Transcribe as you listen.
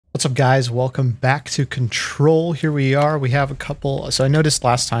What's up, guys? Welcome back to Control. Here we are. We have a couple. So I noticed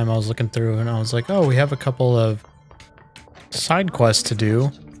last time I was looking through and I was like, oh, we have a couple of side quests to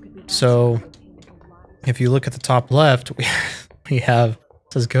do. So if you look at the top left, we have,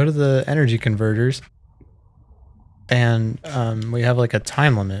 it says go to the energy converters. And we have like a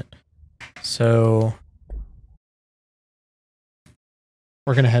time limit. So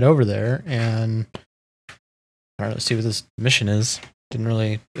we're going to head over there and all right, let's see what this mission is. Didn't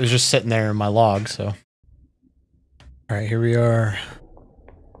really, it was just sitting there in my log, so. All right, here we are.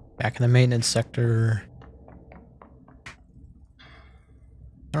 Back in the maintenance sector. I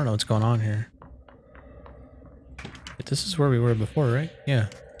don't know what's going on here. But this is where we were before, right? Yeah.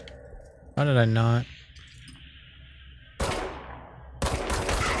 How did I not?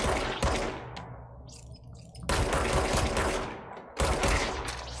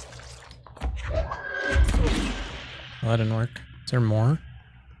 Well, that didn't work. Is there more?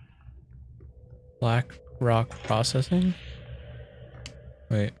 Black rock processing?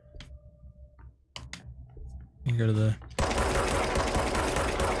 Wait. You go to the...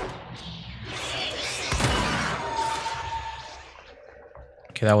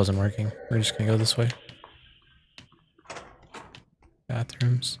 Okay, that wasn't working. We're just gonna go this way.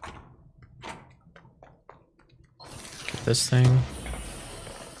 Bathrooms. Get this thing.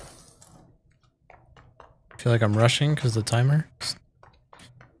 I feel like I'm rushing because the timer.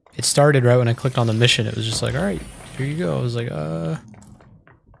 It started right when I clicked on the mission. It was just like, all right, here you go. I was like,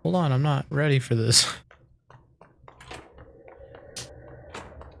 hold on, I'm not ready for this.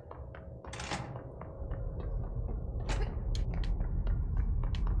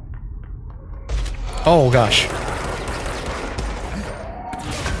 Oh gosh.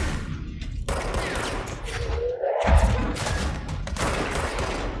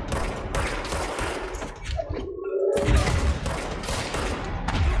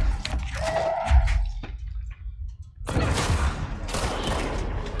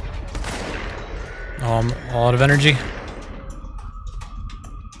 I'm all out of energy.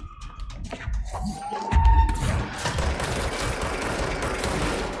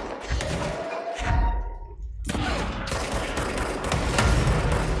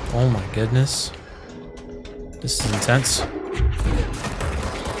 Oh my goodness. This is intense.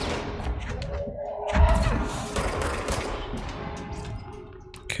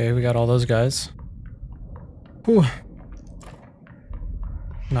 Okay, we got all those guys. Whew.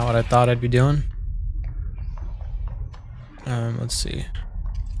 Not what I thought I'd be doing. Let's see.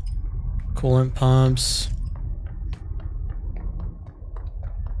 Coolant pumps.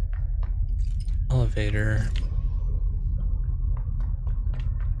 Elevator.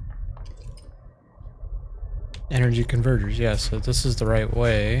 Energy converters. Yeah, so this is the right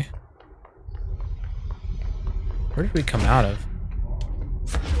way. Where did we come out of?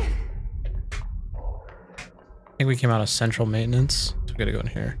 I think we came out of central maintenance. So we gotta go in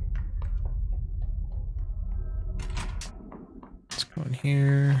here. Go in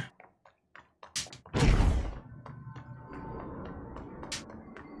here.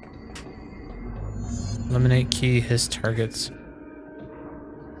 Eliminate key his targets.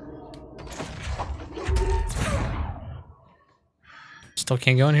 Still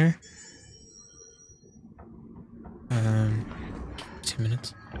can't go in here. 2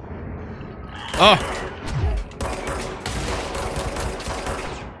 minutes. Oh!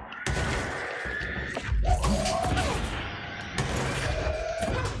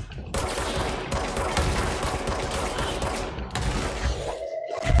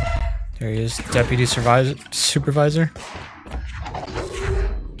 There he is, deputy supervisor.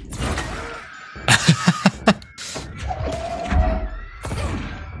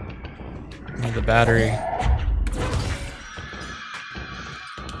 Need the battery.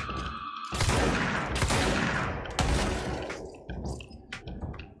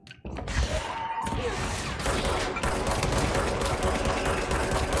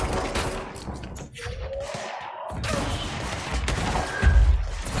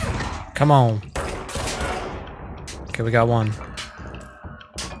 Come on. Okay, we got one.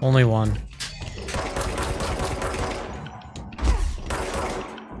 Only one.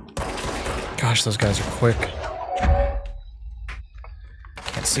 Gosh, those guys are quick.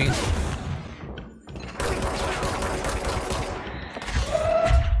 Can't see.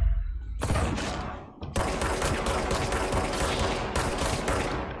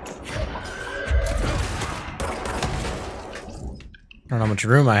 I don't know how much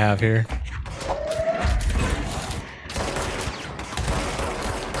room I have here.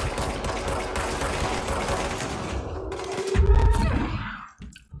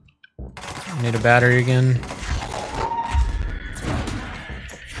 I need a battery again.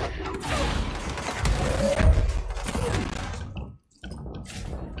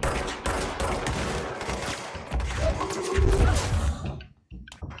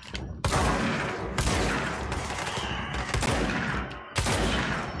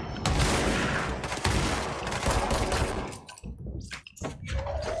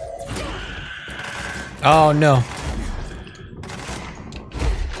 Oh no.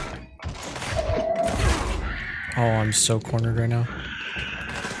 Oh, I'm so cornered right now.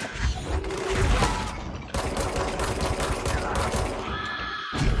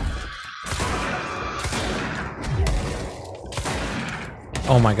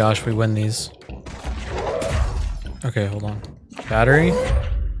 Oh my gosh, we win these. Okay, hold on. Battery?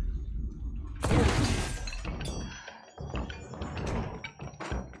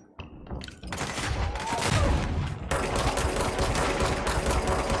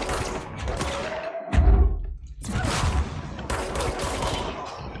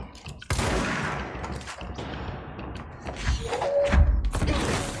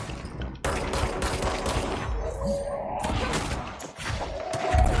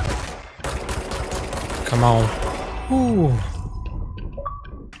 Come on. Ooh.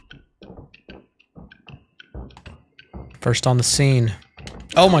 First on the scene.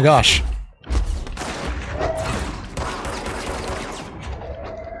 Oh my gosh.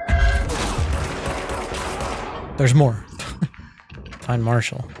 There's more. Find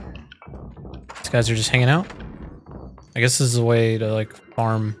Marshall. These guys are just hanging out? I guess this is a way to like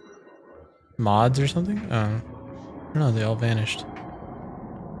farm mods or something? I don't know, they all vanished.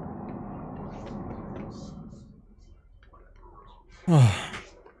 Oh.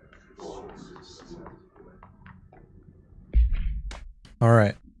 All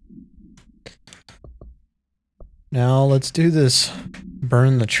right. Now let's do this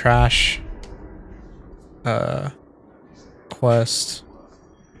burn the trash quest.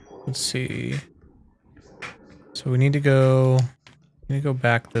 Let's see. So we need to go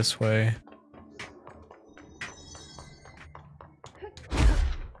back this way.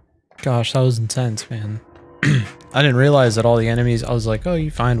 Gosh, that was intense, man. I didn't realize that all the enemies, I was like, oh,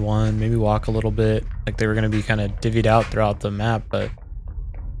 you find one, maybe walk a little bit. Like they were going to be kind of divvied out throughout the map, but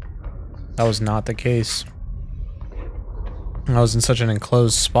that was not the case. I was in such an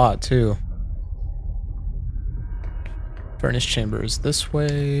enclosed spot, too. Furnace chamber is this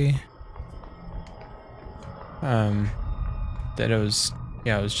way. That it was,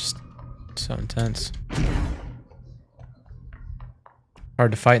 yeah, it was just so intense.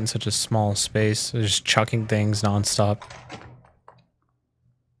 Hard to fight in such a small space. They're just chucking things nonstop.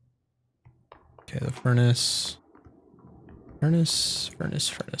 Okay, the furnace. Furnace.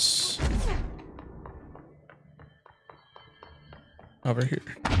 Over here.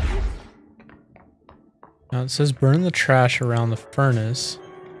 Now it says burn the trash around the furnace.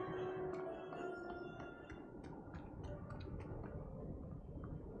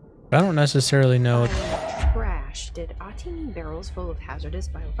 I don't necessarily know. Trash. Did Ahti mean barrels full of hazardous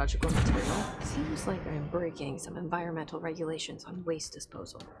biological material? Seems like I'm breaking some environmental regulations on waste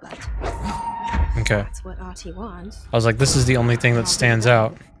disposal, but okay. That's what Ahti wants. I was like, this is the only thing that stands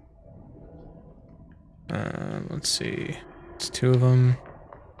out. Let's see. It's two of them.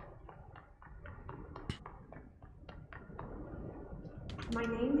 My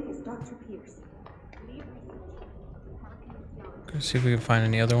name is Dr. Pierce. Let's see if we can find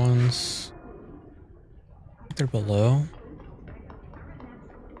any other ones. I think they're below.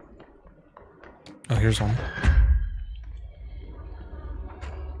 Oh, here's one.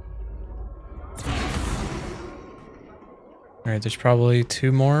 Alright, there's probably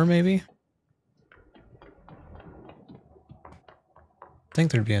two more, maybe? I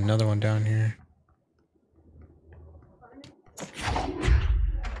think there'd be another one down here.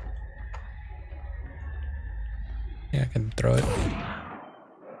 Yeah, I can throw it.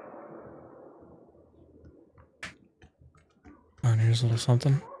 Oh, and here's a little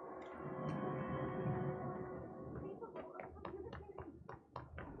something.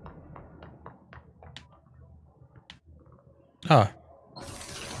 Ah.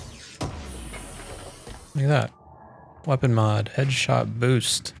 Look at that. Weapon mod, headshot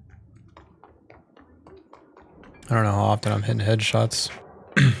boost. I don't know how often I'm hitting headshots.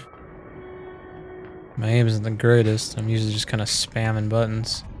 My aim isn't the greatest. I'm usually just kind of spamming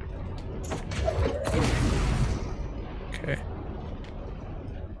buttons. Okay.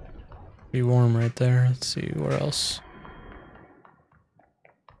 Be warm right there. Let's see where else.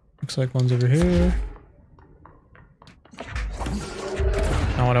 Looks like one's over here.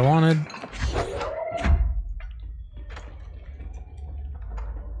 Not what I wanted.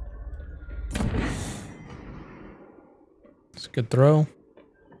 It's a good throw.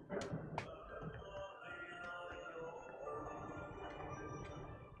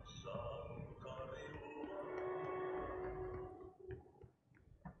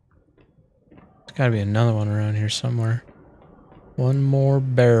 There's gotta be another one around here somewhere. One more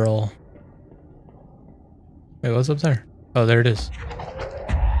barrel. Wait, what's up there? Oh, there it is.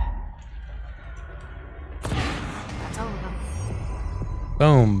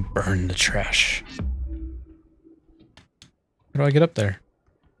 Boom. Burn the trash. How do I get up there?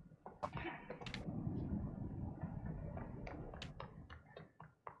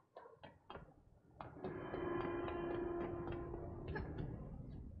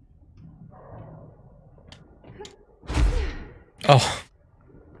 Oh.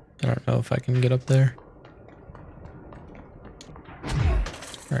 I don't know if I can get up there.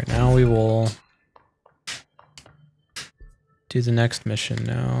 Alright, now we will do the next mission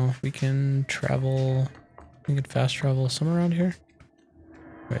now. We can travel. We can fast travel somewhere around here.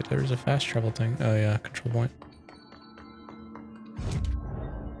 Wait, there's a fast travel thing. Oh yeah, control point.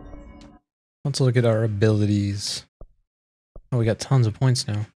 Let's look at our abilities. Oh, we got tons of points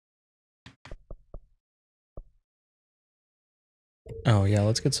now. Oh yeah,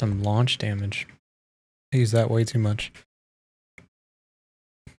 let's get some launch damage. I use that way too much.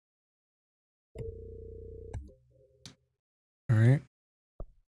 Alright.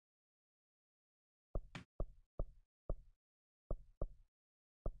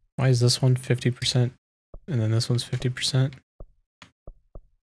 Why is this one 50% and then this one's 50%?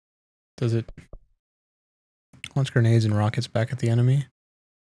 Does it launch grenades and rockets back at the enemy?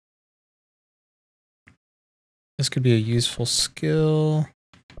 This could be a useful skill.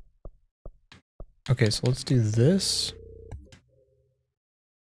 Okay, so let's do this.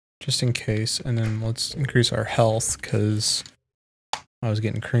 Just in case, and then let's increase our health, because I was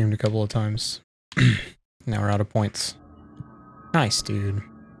getting creamed a couple of times. Now we're out of points. Nice, dude.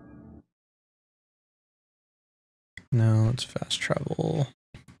 Now let's fast travel.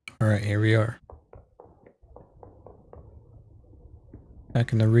 Alright, here we are.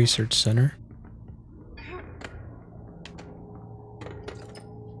 Back in the research center.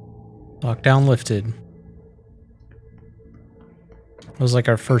 Lockdown lifted. That was like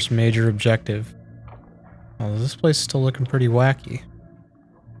our first major objective. Oh, this place is still looking pretty wacky.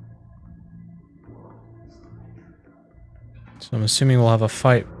 So I'm assuming we'll have a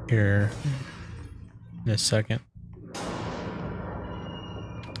fight here in a second.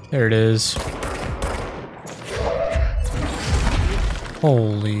 There it is.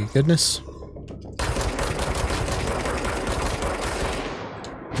 Holy goodness.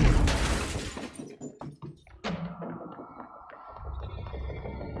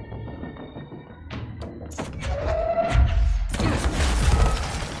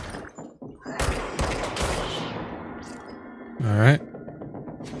 All right.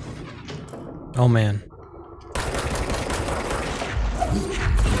 Oh man.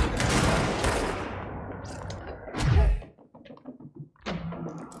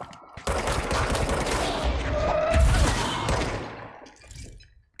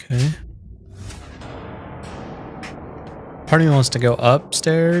 Okay. Part of me wants to go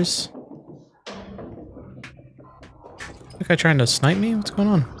upstairs. That guy trying to snipe me? What's going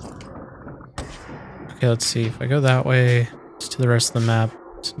on? Okay, let's see. If I go that way, it's to the rest of the map,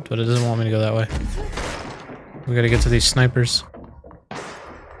 but it doesn't want me to go that way. We gotta get to these snipers.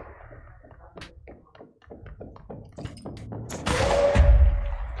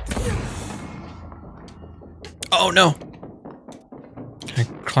 Oh no! Can I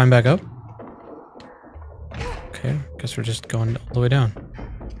climb back up? Okay, guess we're just going all the way down.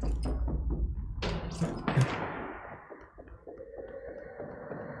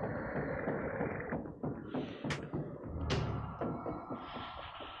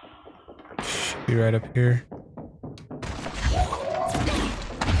 Should be right up here.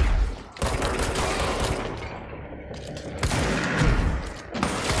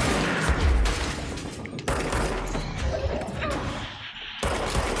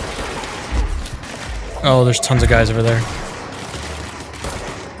 Oh, there's tons of guys over there.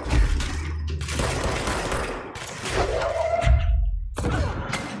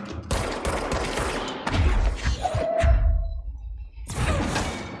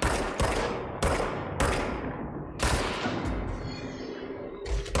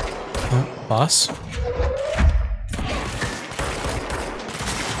 Oh, boss.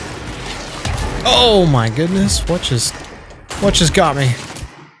 Oh my goodness, what just got me?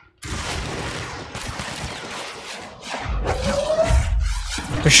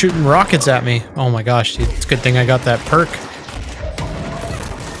 They're shooting rockets at me. Oh my gosh, dude. It's a good thing I got that perk.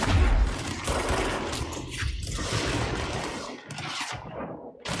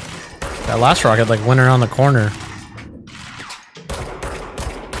 That last rocket like went around the corner.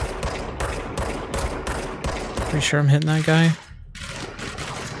 Pretty sure I'm hitting that guy.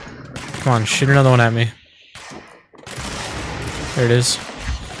 Come on, shoot another one at me. There it is.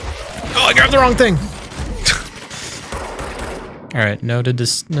 Oh, I grabbed the wrong thing. Alright, note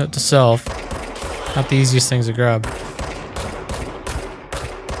to self. Not the easiest things to grab.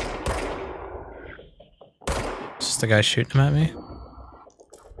 the guy shooting him at me.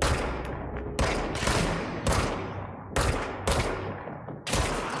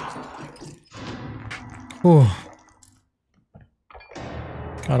 Ooh.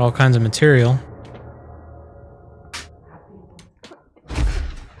 Got all kinds of material.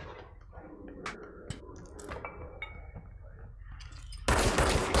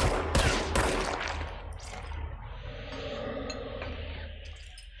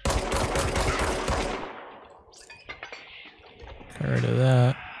 Get rid of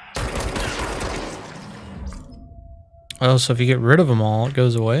that. Oh, so if you get rid of them all, it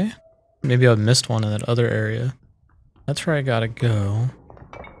goes away? Maybe I missed one in that other area. That's where I gotta go.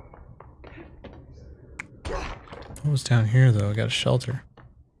 What was down here though? I got a shelter.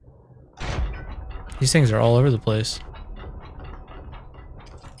 These things are all over the place.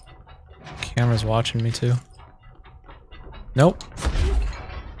 Camera's watching me too. Nope.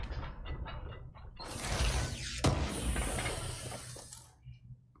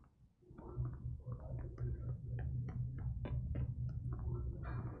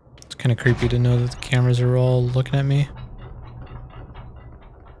 It's kind of creepy to know that the cameras are all looking at me.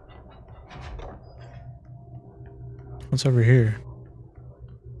 What's over here?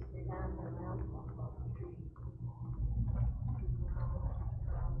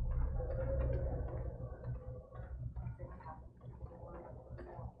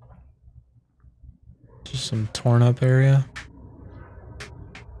 Just some torn up area.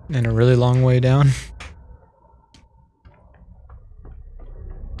 And a really long way down.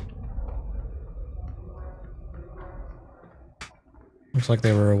 Looks like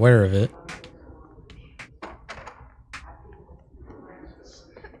they were aware of it.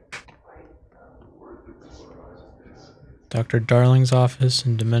 Dr. Darling's office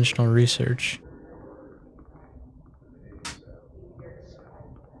and dimensional research.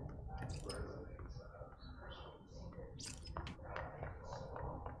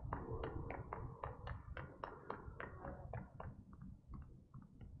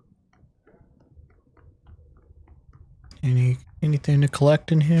 Anything to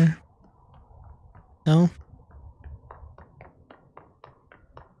collect in here? No?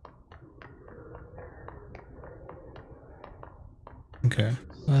 Okay,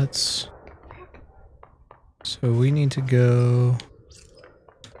 let's... So we need to go...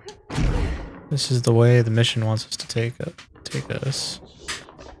 This is the way the mission wants us to take us.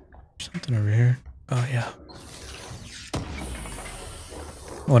 Something over here. Oh yeah.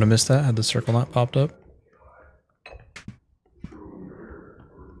 I would have missed that had the circle not popped up.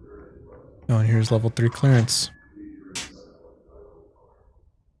 Oh, and here's level 3 clearance.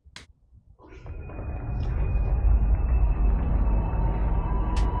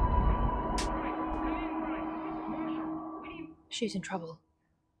 She's in trouble.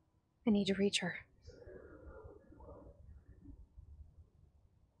 I need to reach her.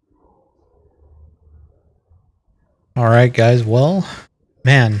 Alright guys, well,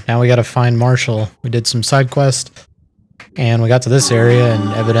 man, now we gotta find Marshall. We did some side quest, and we got to this area,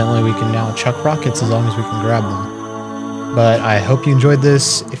 and evidently we can now chuck rockets as long as we can grab them. But I hope you enjoyed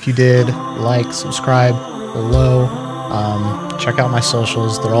this. If you did, like, subscribe below. Check out my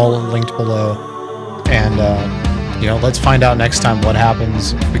socials. They're all linked below. And, you know, let's find out next time what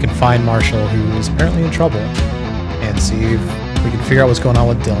happens if we can find Marshall, who is apparently in trouble, and see if we can figure out what's going on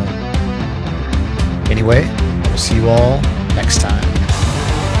with Dylan. Anyway, we'll see you all next time.